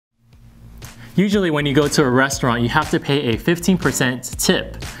Usually when you go to a restaurant, you have to pay a 15%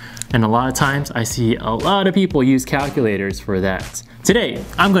 tip. And a lot of times I see a lot of people use calculators for that. Today,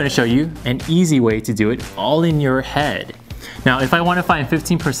 I'm going to show you an easy way to do it all in your head. Now, if I want to find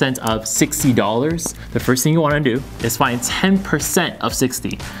 15% of $60, the first thing you want to do is find 10% of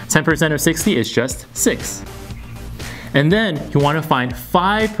 60. 10% of 60 is just 6. And then you want to find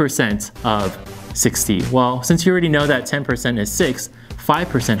 5% of 60. Well, since you already know that 10% is 6,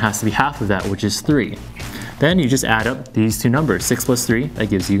 5% has to be half of that, which is 3. Then you just add up these two numbers, 6 plus 3, that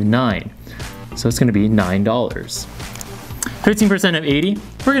gives you 9. So it's going to be $9. 15% of 80,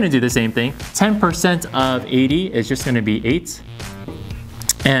 we're going to do the same thing. 10% of 80 is just going to be 8.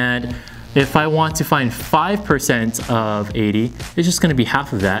 And if I want to find 5% of 80, it's just going to be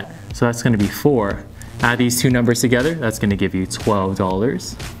half of that. So that's going to be 4. Add these two numbers together, that's going to give you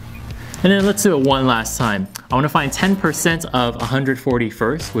 $12. And then let's do it one last time. I want to find 10% of 140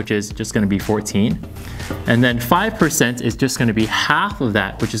 first, which is just going to be 14. And then 5% is just going to be half of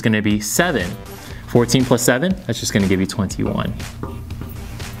that, which is going to be 7. 14 plus 7, that's just going to give you 21.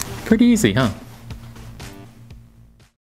 Pretty easy, huh?